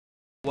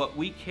What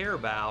we care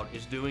about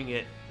is doing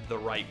it the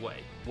right way.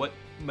 What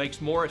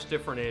makes Morris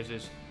different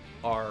is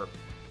our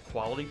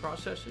quality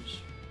processes,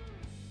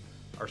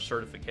 our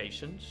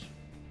certifications,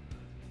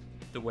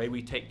 the way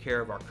we take care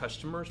of our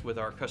customers with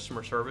our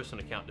customer service and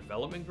account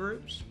development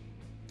groups,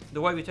 the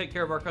way we take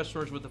care of our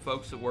customers with the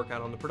folks that work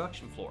out on the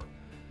production floor.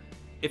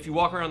 If you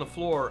walk around the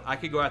floor, I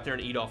could go out there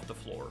and eat off the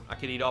floor. I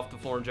could eat off the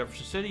floor in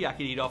Jefferson City, I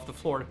could eat off the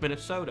floor in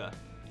Minnesota.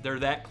 They're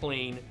that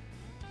clean,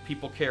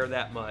 people care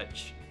that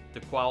much, the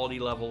quality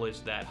level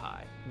is that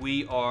high.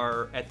 We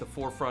are at the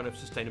forefront of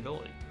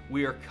sustainability.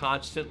 We are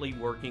constantly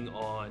working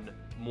on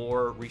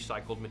more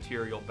recycled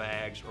material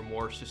bags or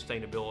more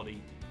sustainability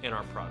in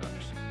our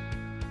products.